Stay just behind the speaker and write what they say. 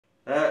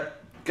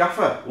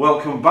Gaffer,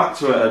 welcome back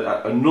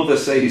to another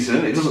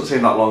season. It doesn't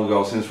seem that long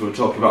ago since we were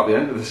talking about the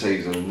end of the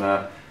season.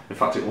 In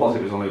fact, it was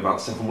only about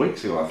 7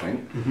 weeks ago, I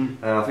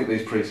think. I think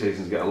these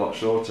pre-seasons get a lot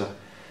shorter.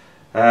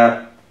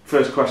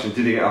 First question,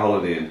 did you get a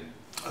holiday in?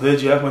 I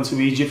did, yeah. Went to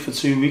Egypt for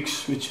 2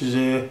 weeks, which was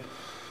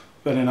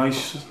very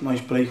nice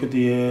break with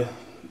the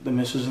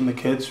missus and the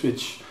kids,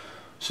 which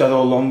said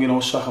all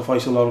along,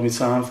 sacrificed a lot of my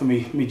time for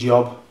my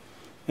job.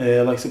 I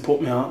like to put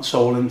my heart and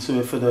soul into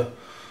it for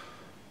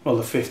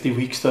the 50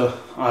 weeks that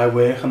I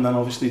work, and then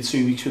obviously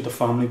 2 weeks with the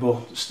family,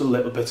 but still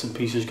little bits and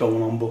pieces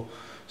going on, but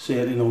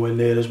certainly nowhere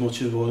near as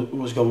much as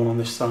was going on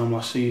this time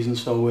last season.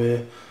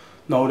 So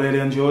no, really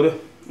enjoyed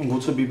it. I'm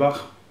good to be back.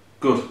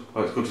 Good.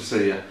 Well, it's good to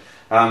see you.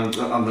 And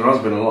there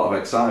has been a lot of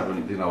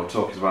excitement,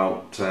 talking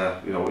about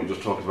what you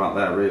just talked about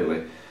there,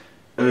 really.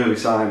 Early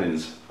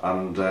signings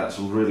and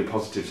some really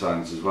positive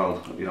signs as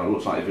well. It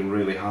looks like you've been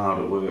really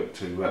hard at work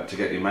to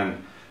get your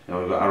men.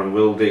 We've got Aaron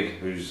Wildig,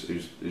 who's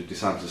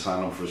decided to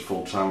sign on for us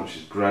full time, which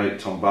is great.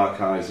 Tom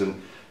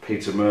Barkhuizen,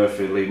 Peter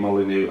Murphy, Lee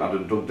Molyneux,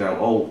 Adam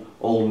Dugdale,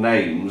 all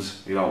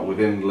names,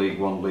 within League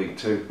One, League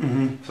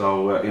Two.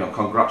 So,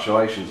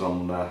 congratulations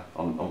on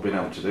being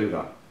able to do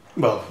that.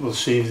 Well, we'll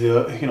see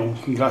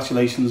if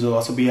congratulations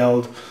are to be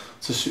held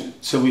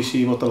till we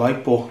see what they're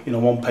like. But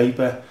on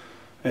paper,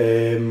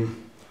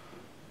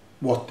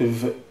 what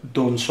they've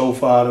done so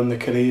far in their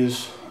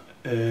careers.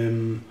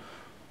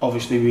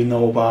 Obviously, we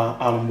know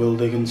about Aaron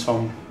Wildig and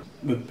Tom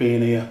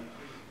being here,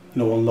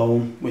 on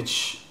loan,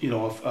 which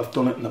I've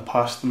done it in the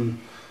past, and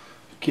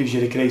gives you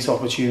the great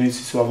opportunity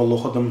to have a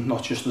look at them,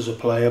 not just as a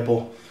player,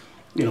 but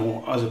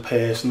as a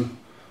person,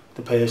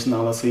 the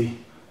personality,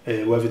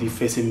 whether they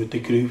fit in with the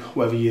group,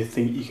 whether you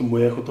think you can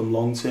work with them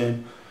long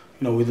term.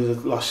 We did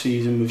it last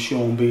season with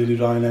Sean Bealey,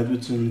 Ryan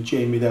Edwards, and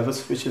Jamie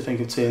Devitt, which I think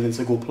have turned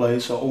into good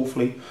players. So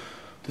hopefully,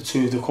 the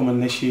two that come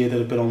in this year that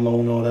have been on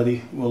loan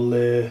already will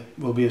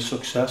be a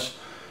success.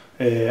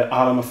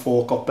 Aaron, I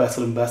thought, got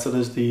better and better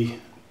as the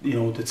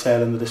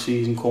tail end of the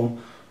season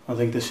come. I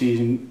think the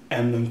season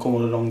ending come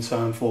at a wrong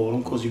time for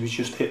him because he was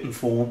just hitting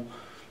form.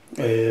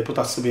 But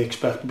that's to be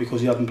expected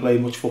because he hadn't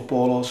played much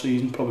football all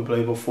season. Probably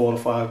played about 4 or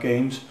 5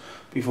 games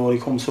before he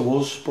come to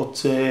us.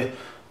 But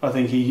I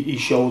think he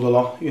showed a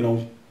lot.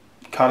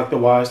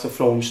 Character-wise, to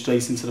throw him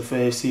straight into the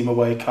first team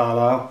away at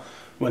Carlisle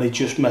when he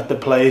just met the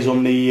players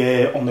on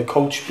the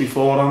coach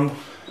beforehand.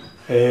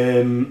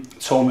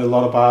 Told me a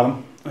lot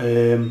about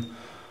him.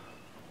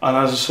 And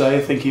as I say,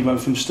 I think he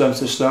went from strength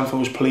to strength. I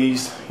was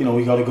pleased. He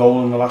got a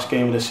goal in the last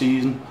game of the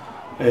season.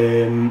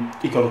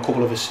 He got a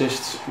couple of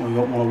assists. He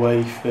got one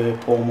away for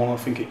Paul Muller, I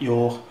think, at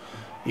York.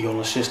 He got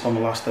an assist on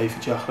the last day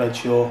for Jack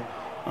Redshaw.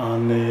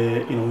 And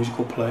he's a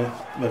good player,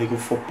 very good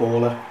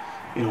footballer.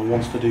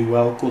 Wants to do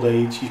well, good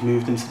age. He's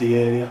moved into the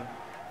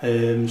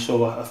area.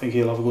 So I think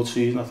he'll have a good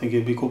season. I think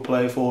he'll be a good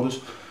player for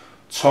us.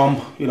 Tom,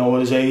 at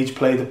his age,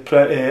 played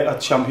at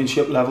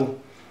championship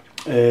level.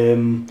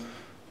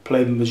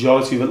 Played the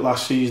majority of it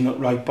last season at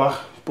right back,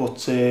 but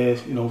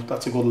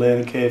that's a good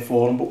learning curve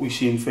for him. But we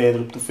see him further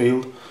up the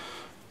field.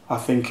 I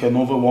think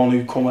another one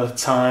who come at a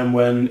time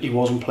when he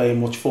wasn't playing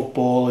much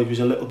football. He was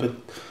a little bit,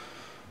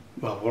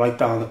 right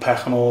down the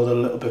pecking order, a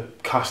little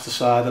bit cast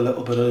aside a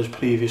little bit at his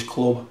previous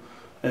club.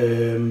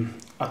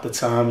 At the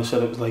time, I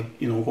said it was like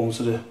going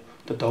to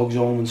the dog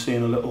zone and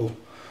seeing a little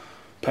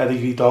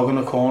pedigree dog in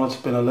the corner. It's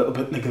been a little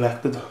bit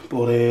neglected,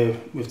 but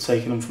we've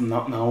taken him from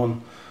that now,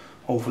 and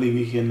hopefully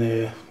we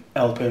can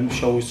help him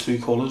show his true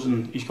colours,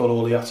 and he's got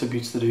all the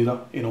attributes to do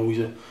that. He's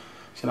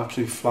an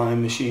absolute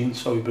flying machine,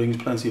 so he brings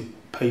plenty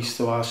of pace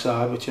to our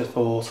side, which I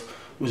thought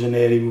was an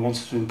area we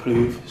wanted to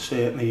improve,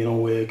 certainly,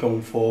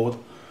 going forward,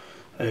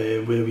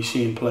 where we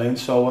see him playing.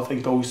 So I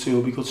think those two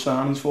will be good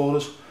signings for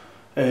us.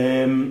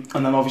 And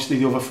then obviously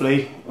the other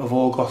 3 have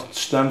all got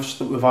strengths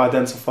that we've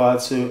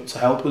identified to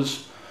help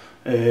us.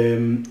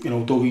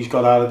 Dougie's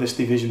got out of this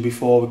division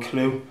before with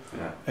Crewe.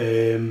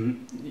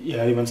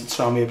 He went to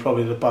Tranmere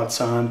probably at a bad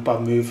time,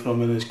 bad move for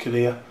him in his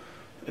career.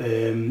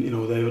 They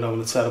were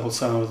having a terrible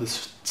time at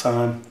this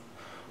time.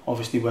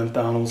 Obviously went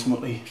down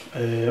ultimately,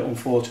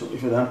 unfortunately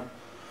for them.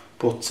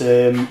 But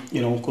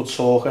good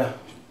talker,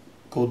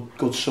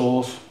 good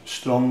source,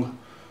 strong.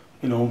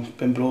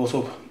 Been brought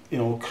up,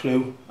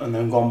 Crewe, and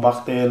then gone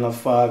back there and had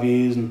 5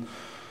 years, and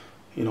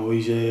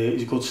he's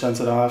a good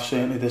centre half.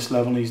 Certainly this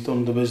level, he's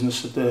done the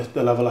business at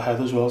the level ahead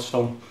as well.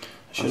 So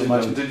I should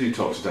imagine. Did you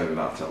talk to David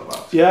Artell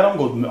about it? Yeah, I'm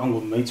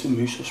good mates with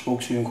Moose. I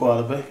spoke to him quite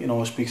a bit.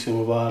 I speak to him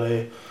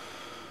about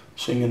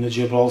singing the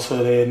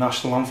Gibraltar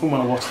national anthem when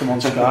I watched him on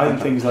Sky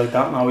and things like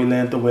that. Now he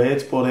learned the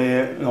words, but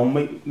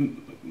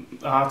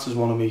Art is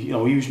one of me. He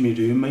was my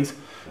roommate.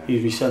 He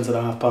was my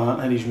centre half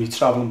partner. He was my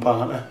travelling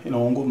partner.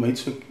 I'm good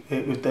mates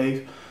with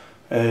Dave.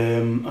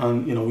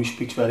 And he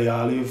speaks very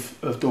highly of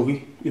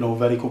Dougie.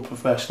 Very good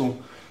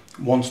professional,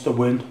 wants to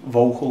win,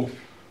 vocal.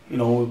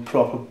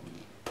 Proper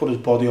put his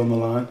body on the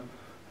line,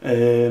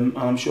 and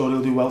I'm sure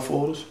he'll do well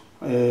for us.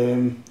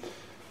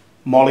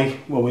 Molly,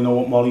 we know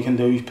what Molly can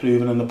do. He's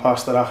proven in the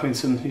past at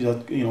Accrington. He's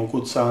had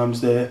good times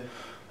there.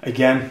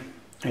 Again,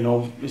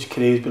 his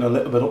career's been a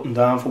little bit up and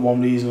down for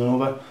one reason or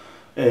another.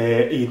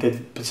 He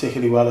did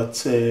particularly well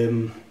at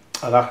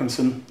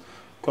Atkinson.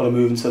 Got to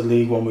move into the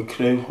League One with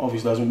Crewe.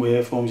 Obviously doesn't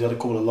work for him. He's had a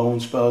couple of loan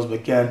spells, but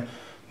again,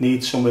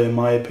 needs somewhere, in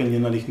my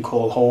opinion, that he can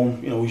call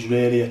home. You know, he's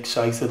really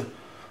excited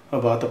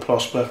about the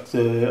prospect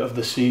of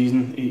the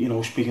season. You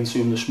know, speaking to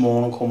him this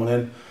morning, coming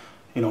in,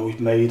 you know, he's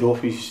made up.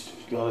 He's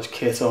got his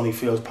kit on. He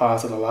feels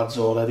part of the lads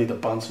already. The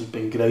banter's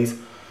been great.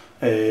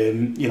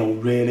 You know,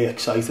 really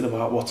excited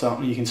about what's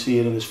happening. You can see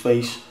it in his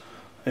face.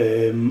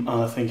 And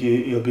I think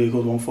he'll be a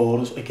good one for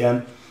us.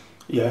 Again,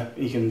 yeah,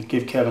 he can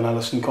give Kevin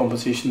Ellison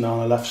competition down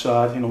the left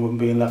side, you know, with him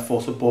being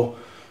left-footed, but, you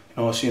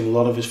know, I've seen a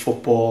lot of his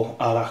football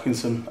at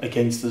Atkinson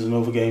against us in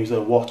other games that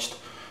I've watched,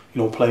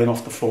 you know, playing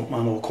off the front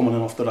man or coming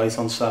in off the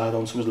right-hand side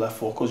onto his left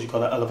foot, because he's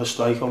got a hell of a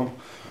strike on him,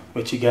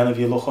 which, again, if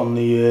you look on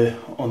the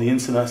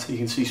internet, you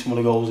can see some of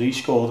the goals he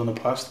scored in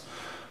the past.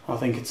 I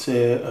think it's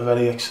a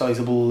very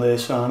excitable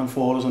signing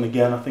for us, and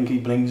again, I think he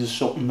brings us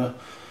something that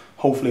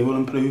hopefully will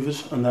improve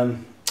us. And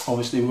then,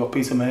 obviously, we've got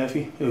Peter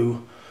Murphy,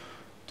 who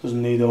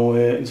doesn't need no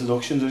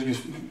introductions.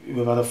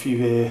 We've had a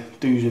few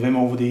do's with him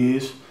over the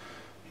years,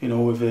 you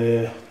know, with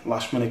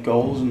last minute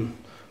goals and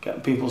getting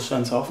people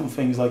sent off and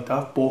things like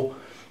that. But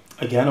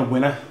again, a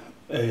winner.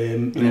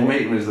 You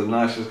meet him, he's the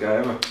nicest guy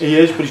ever. He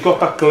is, but he's got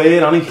that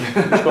glare, hasn't he?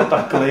 He's got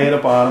that glare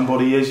about him, but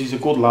he's a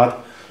good lad.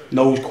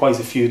 Knows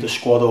quite a few of the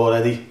squad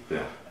already.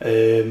 Yeah.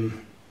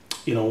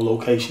 You know,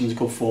 location's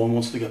good for him,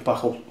 wants to get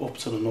back up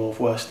to the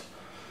northwest.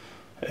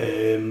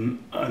 And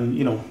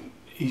you know,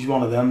 he's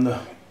one of them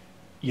that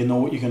you know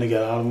what you're going to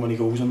get out of him when he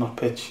goes on that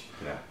pitch.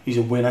 Yeah. He's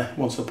a winner,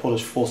 wants to put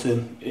his foot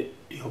in.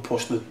 He'll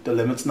push the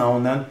limits now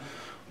and then.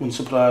 Wouldn't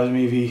surprise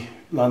me if he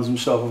lands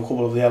himself with a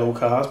couple of yellow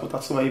cards, but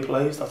that's the way he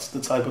plays. That's the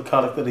type of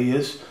character he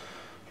is.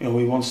 You know,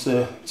 he wants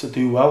to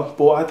do well,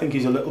 but I think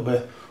he's a little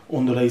bit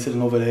underrated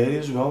in other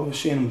areas as well. We've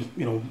seen him,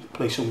 you know,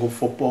 play some good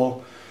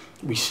football.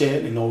 We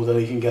certainly know that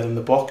he can get in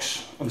the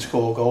box and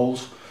score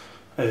goals.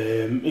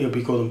 He'll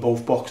be good in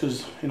both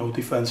boxes, you know,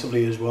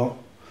 defensively as well.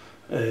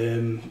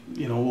 You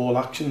know, all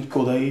action,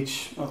 good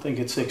age. I think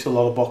it ticks a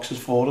lot of boxes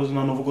for us and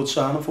another good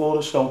signing for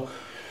us. So,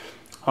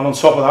 and on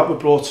top of that, we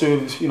brought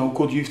two, you know,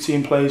 good youth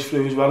team players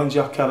through as well, and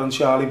Jack Kerr and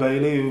Charlie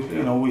Bailey, who,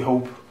 you know, we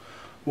hope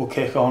will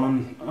kick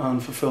on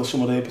and fulfil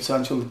some of their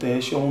potential that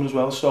they're showing as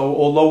well. So,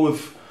 although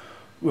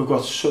we've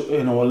got,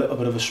 you know, a little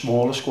bit of a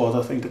smaller squad,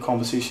 I think the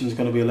competition is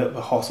going to be a little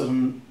bit hotter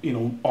than, you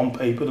know, on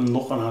paper and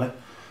looking at it.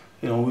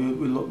 You know,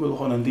 we're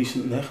looking in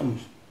decent nick, and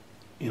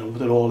you know,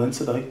 they're all in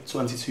today.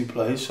 22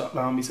 players sat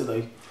around me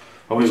today.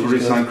 Oh, we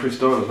re-signed Chris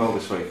Doyle as well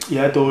this week.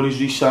 Yeah, Dory's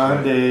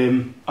re-signed.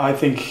 Right. I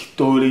think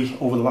Dory,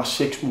 over the last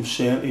 6 months,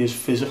 certainly has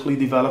physically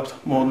developed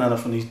more than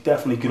anything. He's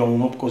definitely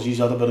grown up, because he's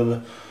had a bit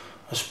of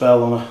a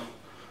spell on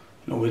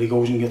you know, where he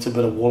goes and gets a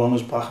bit of wool on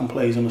his back and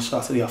plays on a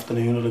Saturday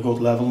afternoon at a good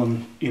level,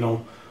 and, you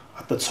know,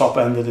 at the top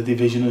end of the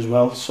division as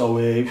well. So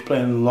he was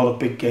playing a lot of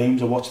big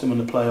games. I watched him in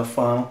the playoff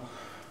final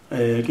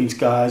against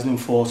guys, and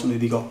unfortunately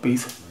they got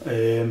beat.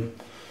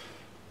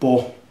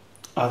 But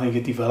I think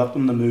it developed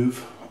him, the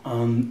move,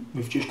 and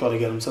we've just got to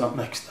get him to that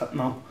next step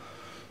now.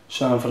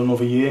 Sign for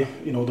another year.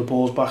 You know, the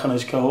ball's back in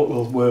his court.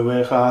 We'll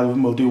work hard with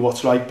him. We'll do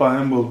what's right by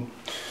him. We'll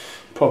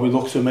probably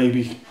look to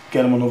maybe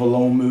get him another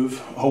loan move.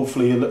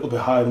 Hopefully a little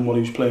bit higher than what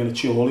he was playing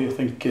at Chorley. I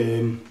think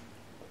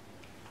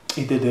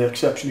he did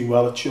exceptionally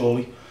well at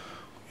Chorley.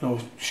 You know,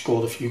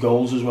 scored a few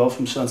goals as well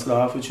from centre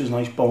half, which is a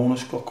nice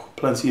bonus. Got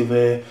plenty of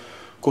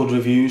good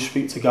reviews.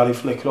 Speak to Gary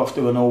Flickroft,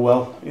 who I know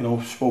well. You know,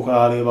 spoke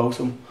highly about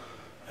him.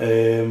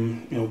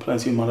 You know,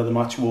 plenty of man of the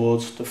match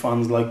awards. The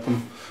fans liked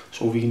him.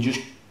 So if we can just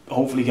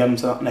hopefully get him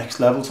to that next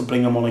level, to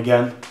bring him on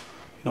again,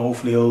 you know,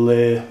 hopefully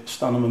he'll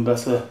stand him in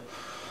better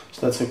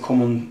stead to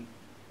come and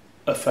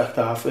affect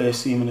our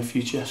first team in the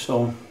future.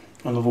 So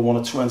another one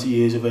at 20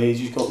 years of age,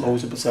 he's got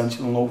loads of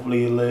potential, and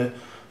hopefully he'll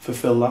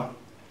fulfil that.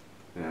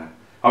 Yeah.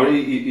 I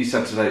mean, you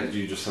said today,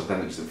 you just said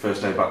then it's the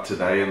first day back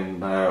today, and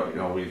you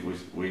know, we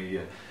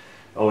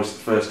always the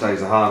first day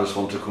is the hardest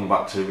one to come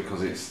back to,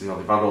 because it's, you know,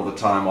 they've had all the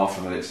time off,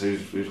 and it's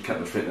who's kept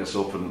the fitness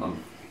up, and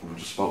we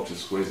just spoke to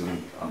Squiz,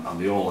 and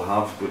they all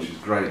have, which is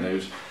great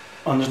news.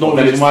 And there's no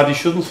reason why they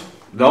shouldn't.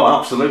 No,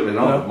 absolutely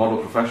not. Yeah. Model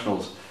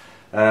professionals,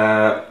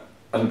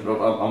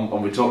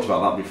 and we talked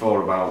about that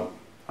before, about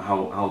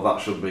how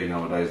that should be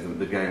nowadays.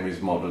 The game is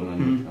modern,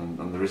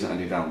 and there isn't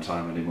any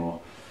downtime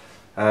anymore.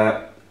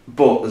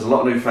 But there's a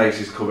lot of new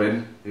faces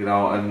coming, you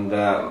know, and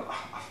I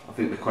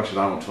think the question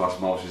I want to ask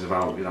most is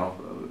about, you know,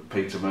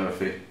 Peter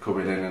Murphy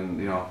coming in, and,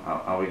 you know,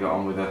 how we got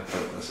on with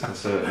a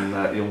certain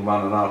young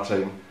man in our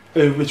team.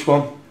 Which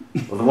one?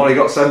 Well, the one he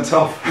got sent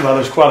off. Well,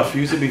 there's quite a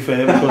few, to be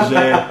fair, because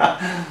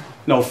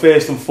you know,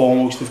 first and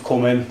foremost, they've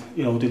come in,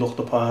 you know, they looked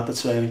the part, the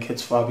training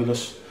kit's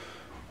fabulous.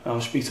 I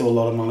speak to a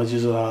lot of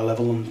managers at our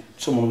level, and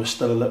some of them are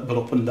still a little bit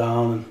up and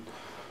down, and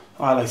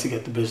I like to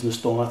get the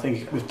business done. I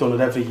think we've done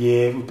it every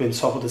year. We've been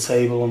top of the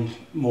table on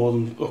more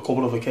than a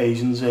couple of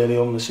occasions early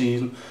on in the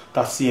season.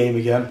 That's the aim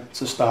again,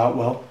 to start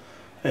well.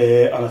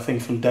 And I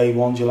think from day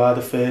one, July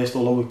the 1st,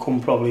 although we've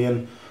come probably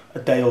in a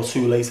day or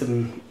two later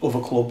than other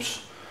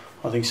clubs,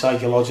 I think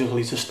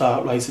psychologically to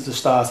start right at the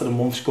start of the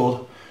month's good.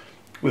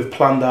 we've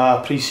planned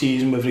our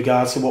pre-season with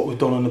regards to what we've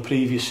done in the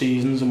previous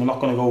seasons, and we're not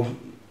going to go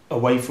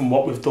away from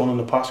what we've done in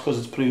the past because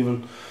it's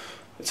proven,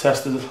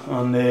 tested,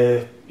 and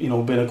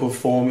been a good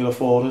formula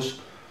for us.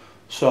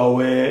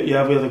 So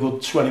yeah, we had a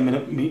good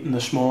 20-minute meeting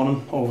this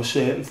morning over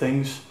certain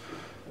things,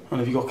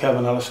 and if you got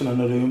Kevin Ellison in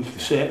the room,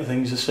 certain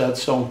things are said.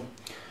 So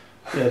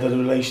yeah, the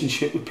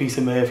relationship with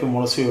Peter Murphy and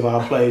one or two of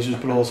our players was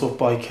brought up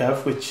by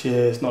Kev, which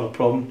is not a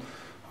problem,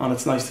 and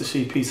it's nice to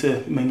see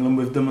Peter mingling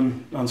with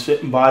them and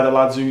sitting by the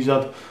lads who he's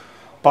had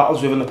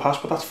battles with in the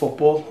past. But that's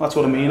football, that's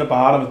what I mean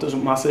about him. It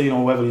doesn't matter,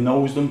 whether he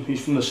knows them.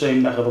 He's from the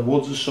same neck of the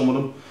woods as some of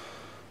them.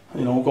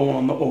 Going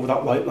on over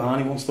that white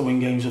line, he wants to win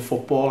games of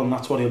football, and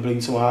that's what he'll bring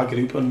to our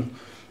group. And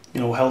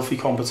healthy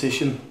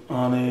competition,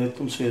 and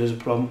don't see it as a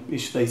problem.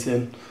 He's straight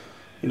in.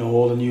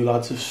 All the new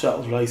lads have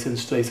settled right in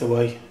straight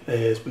away.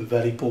 It's been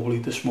very bubbly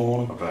this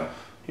morning. Okay.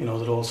 They're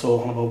all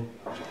talking about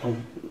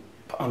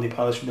Andy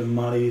Parish have been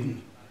married,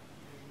 and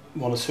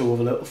one or two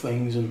other little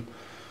things, and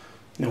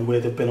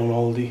where they've been on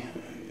holiday.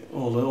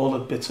 All the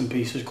bits and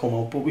pieces come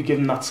out, but we give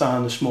them that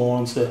time this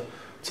morning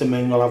to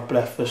mingle, have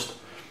breakfast,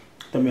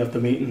 then we have the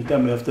meeting,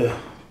 then we have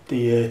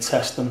the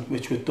testing,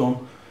 which we've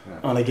done.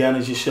 Yeah. And again,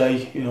 as you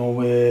say,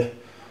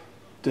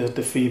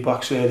 the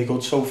feedback's really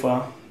good so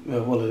far.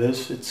 Well, it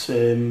is. It's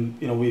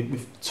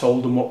we've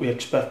told them what we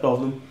expect of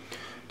them.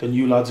 The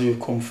new lads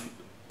who've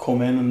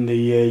come in, and the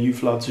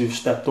youth lads who've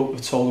stepped up, we've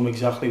told them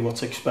exactly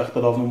what's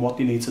expected of them, what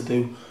they need to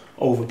do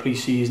over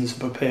pre-season to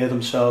prepare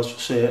themselves for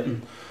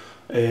certain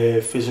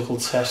physical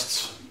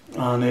tests,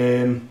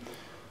 and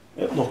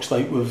it looks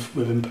like we've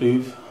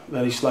improved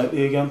very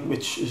slightly again,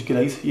 which is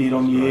great. Year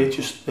on year,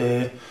 just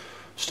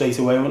straight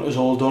away when it was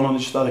all done, and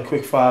just had a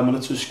quick 5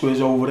 minutes of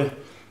squiz over it.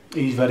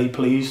 He's very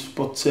pleased.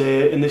 But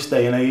in this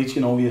day and age,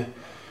 you're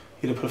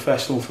a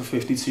professional for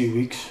 52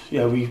 weeks.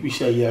 Yeah, we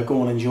say, yeah,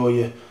 go and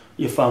enjoy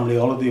your family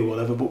holiday or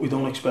whatever, but we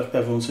don't expect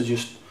everyone to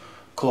just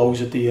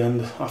close at the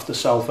end after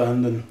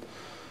Southend and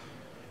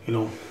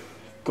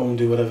go and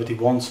do whatever they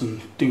want and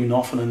do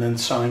nothing and then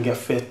try and get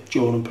fit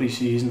during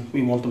pre-season.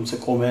 We want them to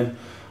come in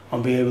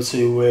and be able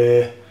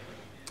to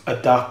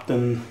adapt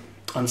and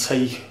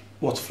take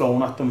what's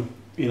thrown at them,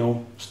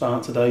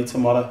 starting today,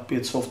 tomorrow, be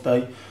a tough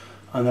day.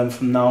 And then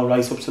from now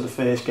right up to the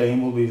first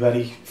game will be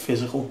very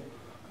physical.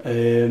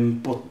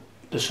 But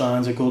the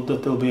signs are good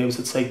that they'll be able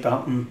to take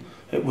that, and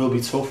it will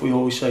be tough, we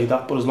always say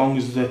that, but as long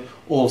as they're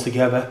all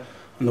together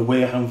and the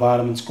work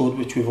environment's good,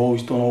 which we've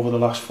always done over the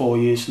last 4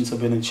 years since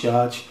I've been in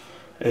charge,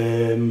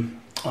 and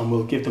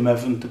we'll give them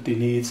everything that they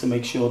need to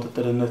make sure that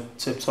they're in a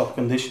tip-top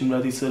condition,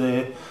 ready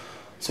to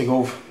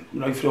go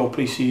right through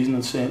pre-season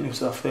and certainly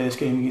to that first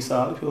game against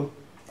Hartlepool.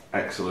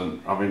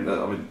 Excellent.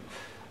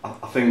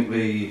 I think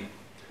the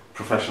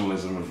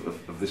professionalism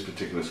of this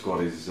particular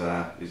squad is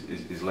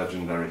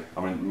legendary.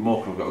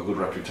 Morecambe have got a good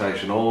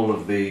reputation. All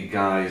of the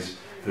guys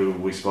who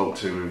we spoke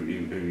to, who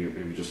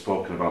you've just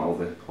spoken about, all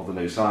the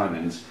new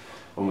signings,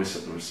 when we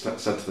said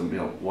to them,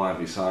 why have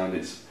you signed?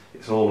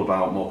 It's all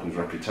about Morecambe's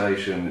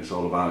reputation. It's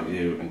all about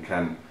you and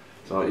Ken.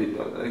 So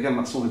again,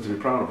 that's something to be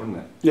proud of, isn't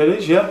it? Yeah, it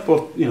is. Yeah,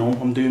 but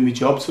I'm doing my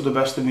job to the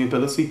best of my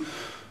ability.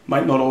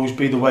 Might not always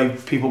be the way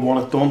people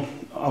want it done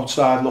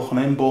outside looking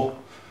in, but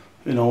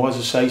as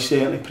I say,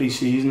 certainly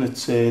pre-season,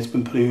 it's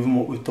been proven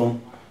what we've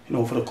done.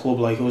 For a club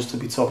like us to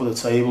be top of the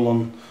table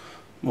on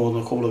more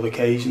than a couple of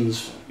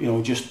occasions.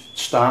 Just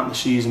starting the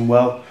season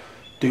well,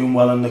 doing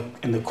well in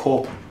the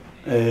cup,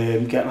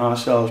 getting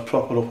ourselves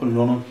proper up and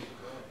running.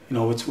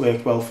 It's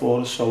worked well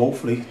for us, so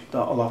hopefully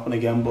that'll happen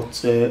again.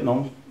 But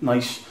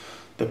nice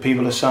that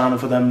people are signing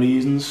for them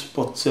reasons.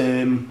 But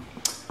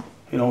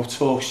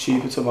talk's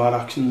cheaper to our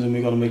actions, and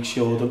we've got to make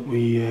sure that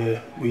we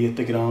hit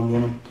the ground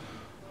running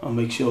and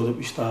make sure that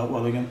we start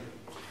well again.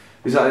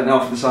 Is that it now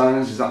for the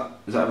signings? Is that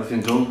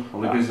everything done?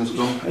 All the business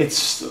done?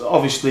 It's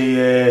obviously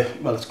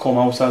it's come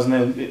out, hasn't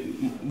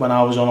it? When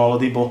I was on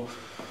holiday, but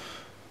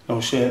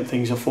certain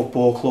things at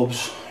football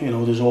clubs,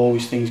 there's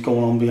always things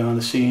going on behind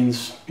the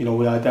scenes.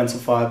 We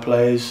identified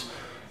players.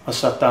 I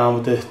sat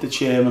down with the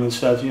chairman and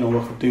said,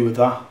 what could do with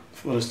that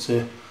for us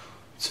to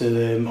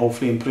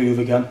hopefully improve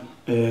again.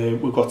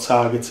 We've got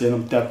targets in.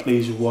 I'm dead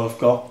pleased with what I've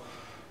got.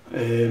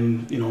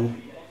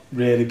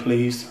 Really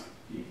pleased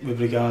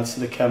with regards to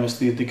the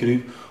chemistry of the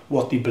group,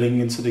 what they bring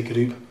into the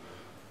group.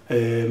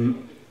 We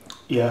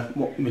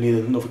need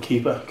another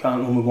keeper.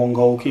 Can't run with one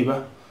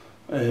goalkeeper.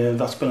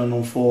 That's been an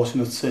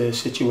unfortunate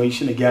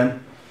situation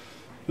again.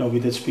 We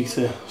did speak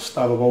to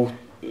Stav about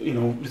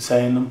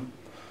retaining them,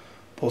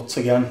 but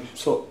again,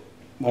 so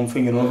one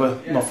thing or another,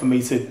 not for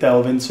me to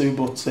delve into,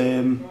 but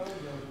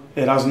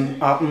it hasn't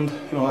happened.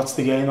 That's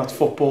the game, that's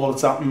football,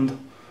 it's happened.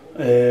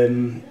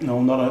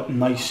 Not a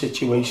nice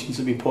situation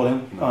to be put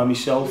in by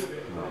myself.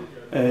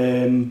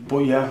 But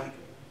yeah,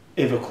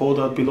 if I could,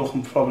 I'd be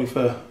looking probably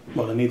for,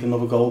 I need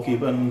another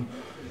goalkeeper and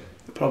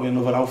probably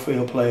another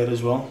outfield player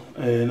as well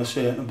in a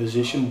certain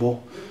position. But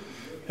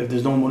if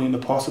there's no money in the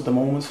pot at the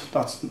moment,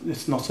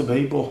 it's not to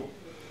be. But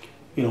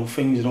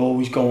things are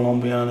always going on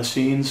behind the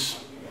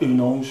scenes. Who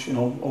knows?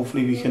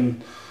 Hopefully we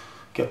can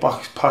get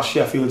back past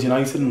Sheffield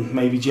United and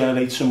maybe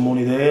generate some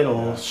money there,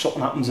 or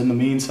something happens in the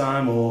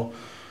meantime, or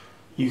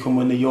you can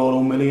win the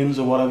Euro Millions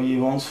or whatever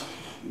you want.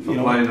 You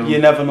know, you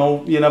never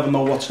know. You never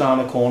know what's around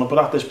the corner. But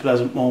at this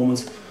present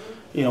moment,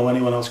 you know,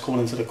 anyone else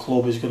coming into the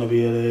club is going to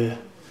be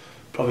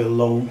probably a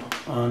loan,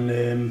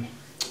 and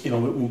you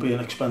know, it won't be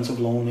an expensive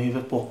loan either.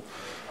 But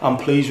I'm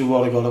pleased with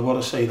what I got. I've got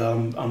to say that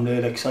I'm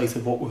really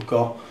excited what we've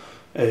got.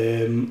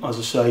 As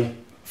I say,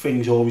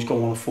 things always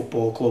go on at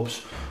football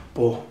clubs,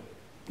 but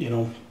you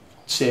know,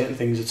 certain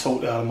things are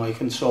totally out of my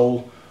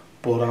control.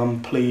 But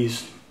I'm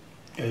pleased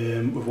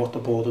with what the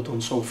board have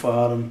done so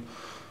far, and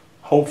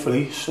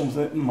hopefully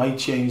something might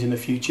change in the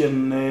future,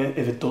 and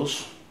if it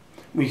does,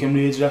 we can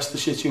readdress the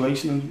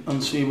situation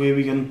and see where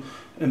we can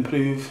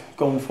improve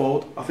going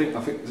forward. I think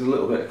there's a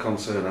little bit of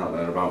concern out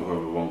there about whether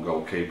we want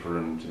goalkeeper,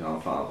 and you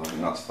know, I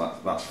think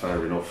that's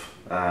fair enough.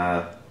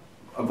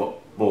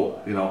 But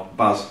you know,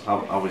 Baz,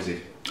 how is he?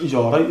 He's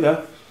all right,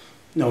 yeah.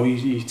 No,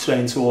 he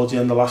trained towards the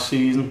end of last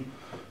season.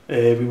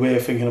 We were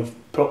thinking of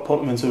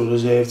putting him into a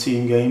reserve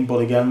team game,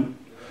 but again,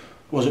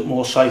 was it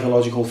more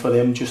psychological for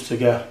him just to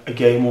get a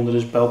game under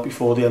his belt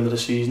before the end of the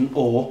season,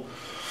 or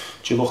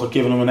do you look at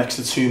giving him an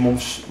extra 2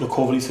 months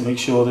recovery to make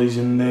sure that he's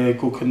in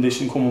good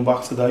condition coming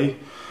back today?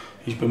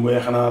 He's been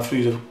working hard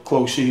through the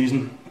close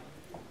season.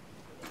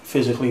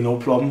 Physically, no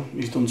problem.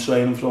 He's done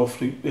training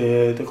through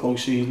the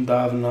close season,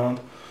 diving around.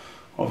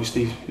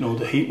 Obviously, you know,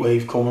 the heat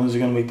wave coming is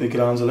going to make the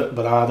grounds a little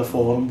bit harder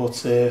for him,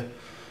 but you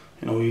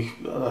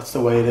know, that's the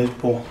way it is.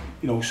 But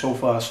you know, so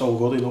far so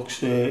good. He looks,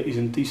 he's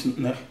in decent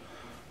nick.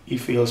 He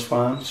feels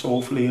fine, so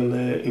hopefully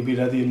he'll be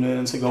ready and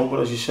ready to go.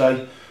 But as you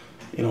say,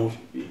 you know,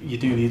 you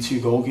do need 2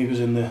 goalkeepers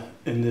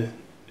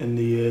in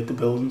the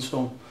building,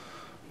 so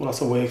we'll have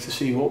to work to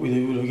see what we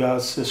do with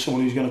regards to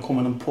someone who's going to come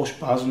in and push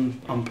Baz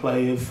and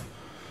play if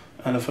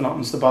anything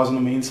happens to Baz in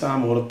the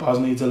meantime, or if Baz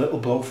needs a little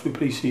blow through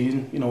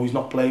pre-season. You know, he's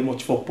not playing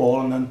much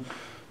football, and then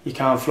you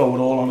can't throw it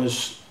all on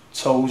his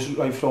toes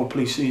right through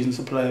pre-season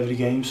to play every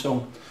game.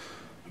 So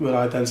we're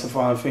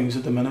identifying things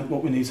at the minute,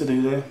 what we need to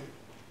do there.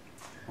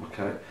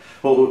 Okay.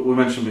 Well, we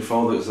mentioned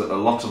before there's a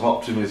lot of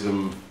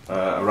optimism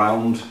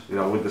around, you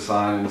know, with the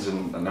signings,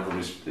 and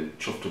everybody's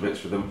chuffed to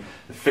bits with them.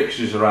 The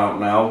fixtures are out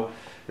now.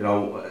 You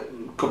know,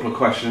 a couple of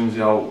questions. You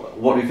know,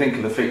 what do you think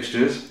of the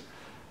fixtures?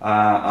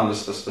 And a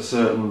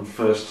certain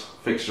first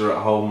fixture at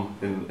home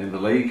in the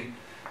league,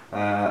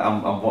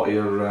 and what are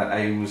your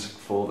aims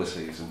for the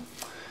season?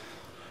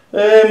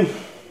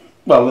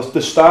 Well,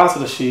 the start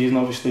of the season,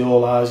 obviously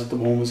all eyes at the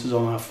moment is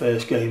on our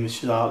first game,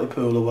 which is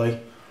Hartlepool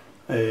away.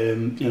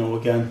 You know,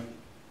 again,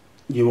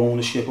 new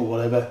ownership or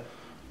whatever,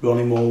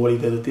 Ronnie Moore, what he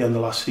did at the end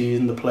of last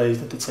season, the players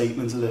that they're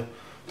taking into the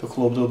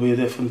club, there'll be a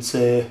different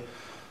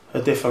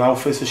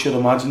outfit, I should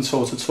imagine.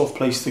 So it's a tough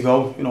place to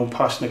go, you know,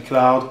 passionate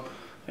crowd.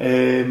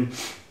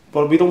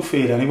 But we don't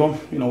fear anyone,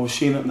 you know, we've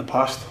seen it in the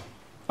past.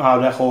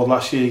 Our record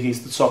last year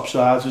against the top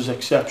sides was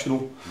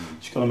exceptional.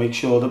 Just got to make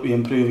sure that we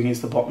improve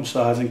against the bottom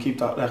sides and keep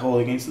that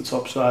record against the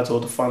top sides, or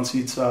the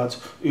fancied sides.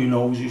 Who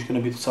knows who's going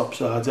to be the top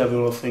sides?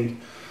 Everyone will think, you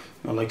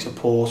know, like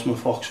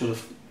Portsmouth, Oxford,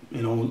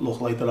 you know,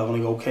 look like they're having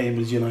a go,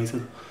 Cambridge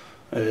United.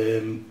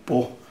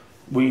 But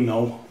we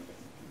know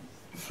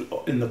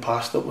in the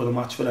past that we're a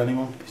match for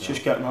anyone. It's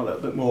just getting a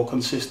little bit more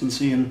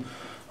consistency and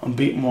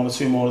beating 1 or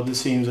 2 more of the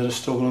teams that are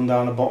struggling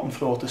down the bottom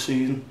throughout the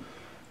season.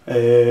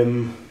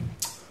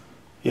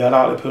 Yeah,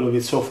 Hartlepool will be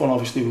a tough one.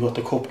 Obviously we've got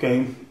the cup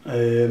game,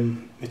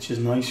 which is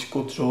nice,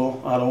 good draw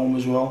at home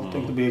as well. I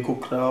think there'll be a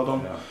good crowd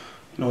on. Yeah.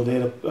 You know,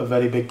 they're a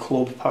very big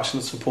club,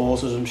 passionate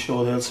supporters. I'm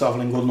sure they'll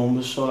travel in good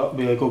numbers, so that'll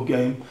be a good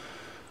game.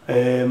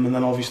 And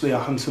then obviously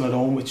Accrington at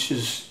home, which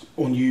is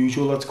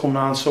unusual. That's come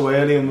down so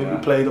early, and we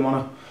played them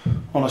on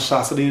a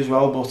Saturday as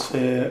well. But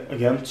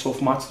again,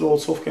 tough match. They're all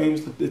tough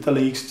games. The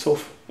league's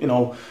tough. You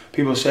know,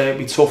 people say it'll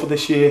be tougher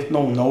this year.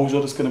 No one knows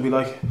what it's going to be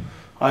like.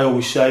 I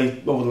always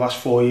say over the last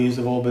 4 years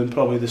they've all been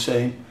probably the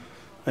same.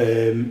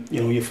 You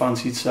know, your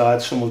fancied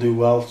side, some will do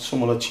well,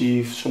 some will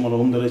achieve, some will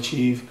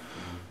underachieve.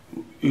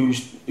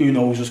 Who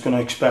knows what's going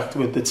to expect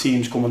with the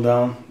teams coming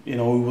down? You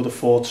know, who would have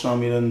thought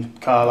Tranmere and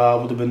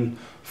Carlisle would have been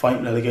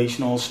fighting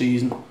relegation all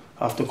season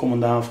after coming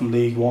down from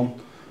League One.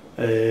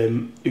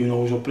 Who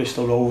knows what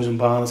Bristol Rovers and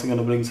Barnet are going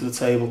to bring to the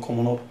table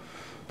coming up?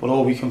 But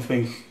all we can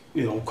think,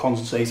 you know,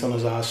 concentrate on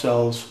is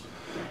ourselves.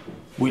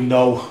 We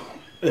know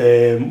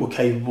we're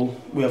capable.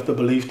 We have the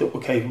belief that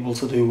we're capable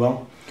to do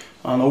well,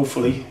 and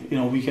hopefully, you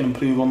know, we can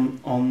improve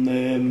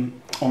on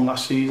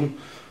last season.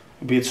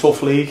 It'll be a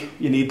tough league.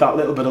 You need that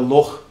little bit of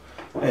luck.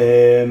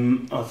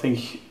 I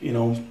think, you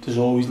know, there's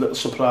always little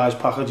surprise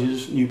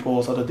packages.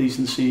 Newport had a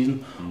decent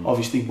season.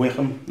 Obviously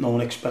Wickham, no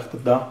one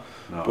expected that.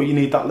 No. But you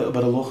need that little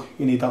bit of luck.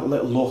 You need that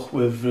little luck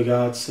with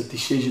regards to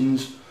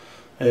decisions,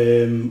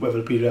 whether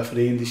it be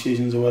refereeing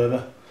decisions or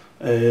whatever.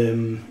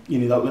 You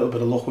need that little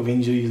bit of luck with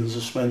injuries and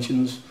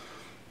suspensions,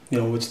 you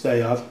know, which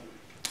they had.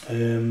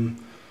 And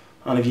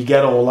if you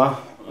get all that,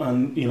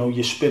 and you know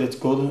your spirit's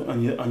good,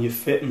 and you're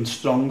fit and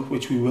strong,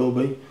 which we will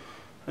be,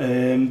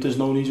 there's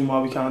no reason why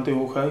we can't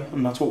do okay,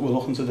 and that's what we're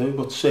looking to do.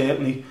 But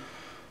certainly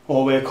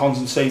all we're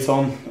concentrate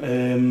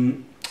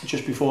on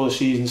just before the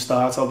season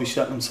starts, I'll be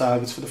setting them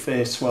targets for the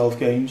first 12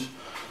 games,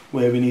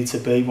 where we need to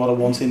be, what I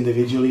want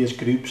individually as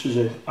groups,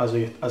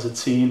 as a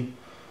team,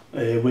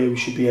 where we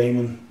should be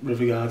aiming with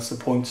regards to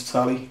points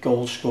tally,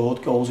 goals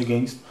scored, goals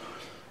against.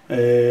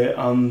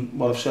 And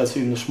what I've said to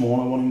him this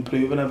morning, I want to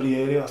improve in every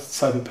area. That's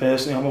the type of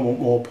person I am. I want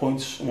more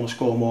points, I want to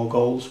score more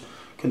goals,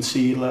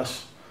 concede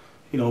less.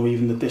 You know,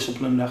 even the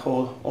discipline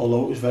record,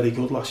 although it was very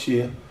good last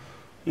year,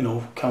 you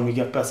know, can we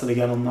get better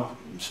again on that?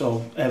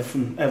 So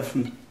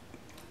everything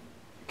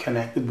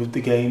connected with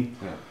the game,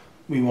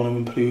 we want to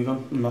improve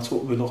on, and that's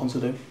what we're looking to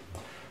do.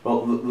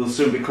 Well, they'll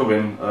soon be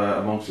coming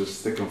amongst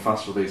us thick and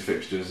fast with these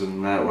fixtures,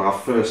 and our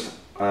first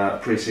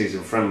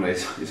pre-season friendly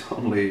is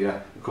only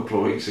a couple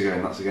of weeks ago,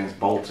 and that's against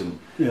Bolton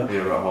here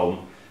at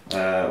home.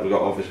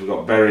 We've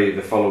got Bury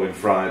the following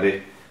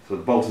Friday, so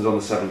Bolton's on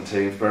the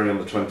 17th, Bury on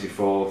the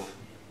 24th,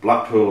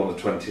 Blackpool on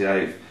the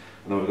 28th,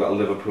 and then we've got a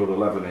Liverpool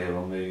 11 here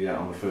on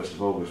the 1st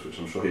of August, which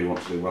I'm sure you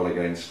want to do well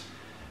against.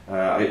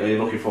 Are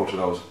you looking forward to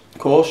those? Of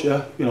course,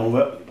 yeah. You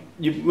know,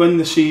 when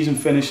the season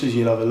finishes,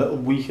 you'll have a little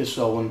week or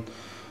so, and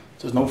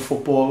there's no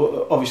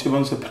football. Obviously,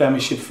 once the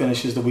Premiership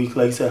finishes the week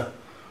later,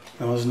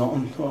 you know, there's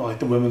nothing. Like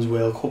the Women's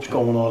World Cup's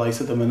going all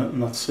right at the minute,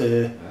 and that's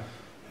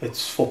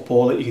it's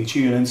football that you can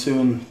tune into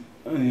and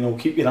you know,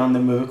 keep your hand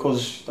in with it,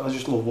 because I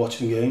just love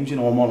watching games. You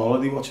know, I'm on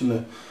holiday watching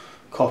the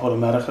Copa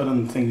America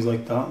and things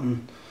like that,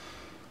 and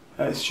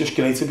it's just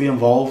great to be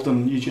involved,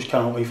 and you just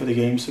can't wait for the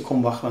games to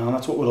come back now.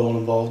 That's what we're all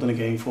involved in a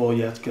game for.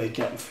 Yeah, it's great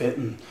getting fit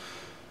and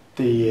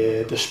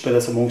the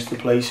spirit amongst the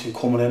place and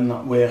coming in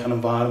that working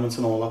environment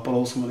and all that, but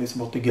ultimately it's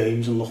about the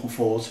games and looking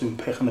forward to and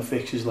picking the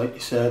fixtures like you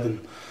said.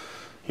 And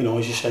you know,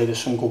 as you say,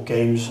 there's some good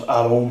games at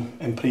home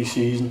in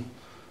pre-season,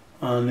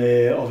 and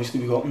obviously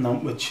we've got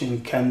Nantwich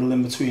and Kendal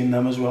in between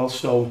them as well.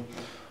 So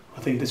I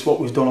think that's what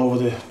we've done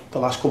over the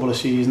last couple of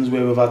seasons,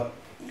 where we've had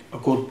a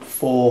good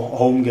 4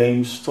 home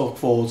games to look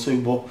forward to,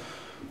 but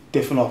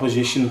different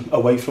opposition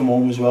away from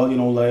home as well, you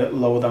know,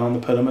 lower down the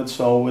pyramid,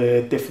 so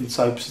different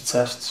types of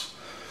tests.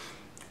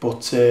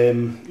 But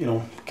you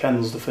know,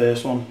 Kendall's the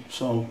first one,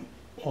 so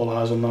all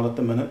eyes on that at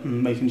the minute,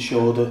 and making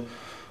sure that,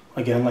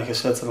 again, like I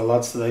said to the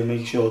lads today,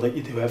 make sure that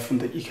you do everything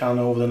that you can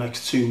over the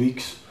next 2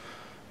 weeks,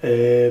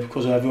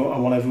 because I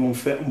want everyone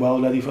fit and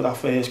well ready for that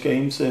first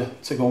game to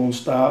go and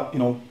start, you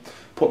know,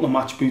 putting the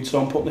match boots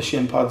on, putting the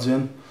shin pads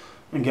in,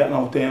 and getting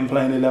out there and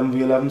playing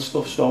 11v11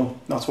 stuff. So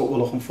that's what we're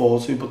looking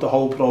forward to. But the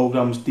whole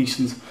programme's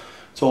decent.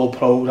 It's all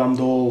programmed,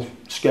 all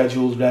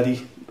scheduled,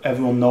 ready.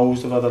 Everyone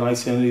knows they've had an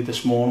itinerary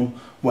this morning,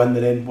 when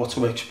they're in, what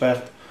to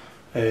expect,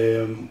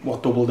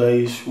 what double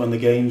days, when the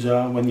games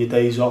are, when your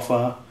days off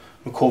are,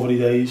 recovery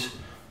days.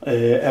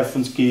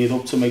 Everything's geared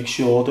up to make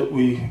sure that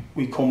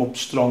we come up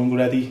strong,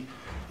 ready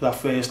for that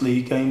first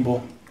league game,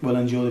 but we'll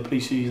enjoy the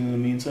pre-season in the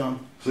meantime.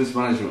 So this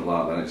management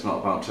like then, it's not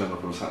about turning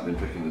up on Saturday and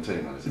picking the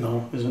team then, is it?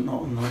 No, isn't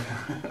not, no.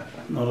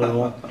 Not at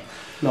all.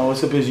 No,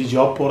 it's a busy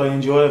job, but I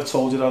enjoy it. I've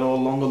told you that all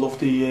along. I love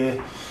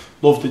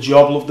the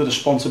job, love the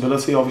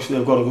responsibility. Obviously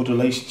I've got a good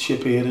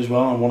relationship here as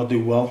well. I want to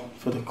do well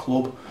for the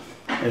club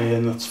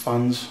and its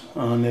fans.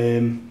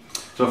 And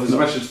so if there's a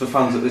message to the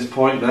fans at this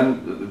point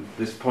then,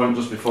 this point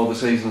just before the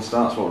season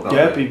starts, what would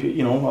that be?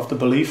 You know, have the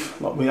belief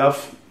that we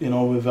have. You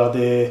know, we've had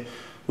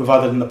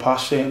it in the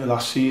past, certainly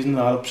last season,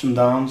 our ups and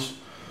downs.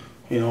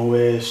 You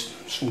know,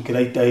 some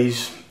great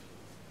days,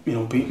 you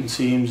know, beating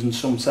teams, and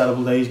some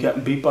terrible days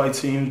getting beat by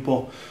teams,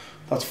 but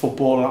that's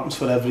football. It happens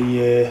for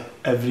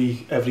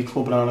every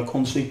club around the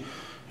country.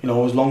 You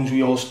know, as long as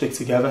we all stick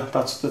together,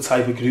 that's the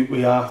type of group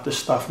we are, the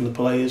staff and the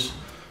players.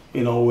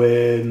 You know,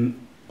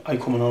 I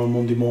come in on a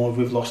Monday morning,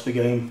 we've lost the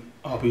game,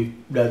 I'll be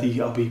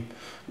ready, I'll be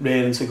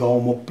raring to go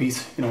and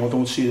upbeat. You know, I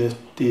don't see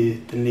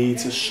the need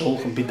to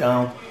sulk and be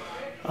down.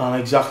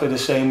 And exactly the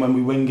same when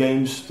we win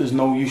games. There's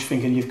no use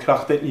thinking you've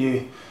cracked it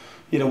and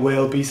you're a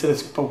world beater.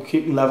 It's about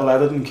keeping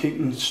level-headed and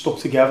keeping stuck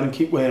together and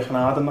keep working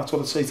hard, and that's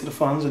what I'd say to the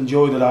fans.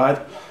 Enjoy the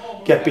ride,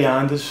 get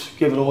behind us,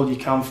 give it all you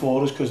can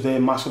for us, because they're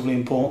massively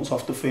important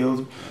off the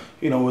field,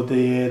 you know, with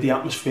the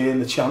atmosphere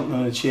and the chanting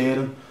and the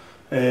cheering,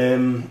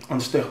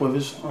 and stick with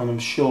us. And I'm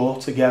sure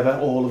together,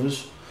 all of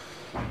us,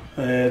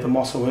 the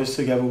motto is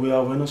together we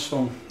are winners,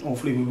 so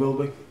hopefully we will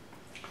be.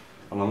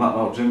 And on that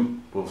note,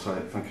 Jim, we'll say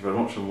thank you very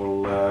much, and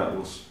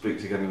we'll speak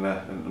to you again in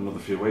another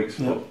few weeks.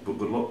 Yep. But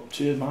good luck.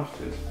 Cheers, Mark.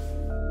 Cheers.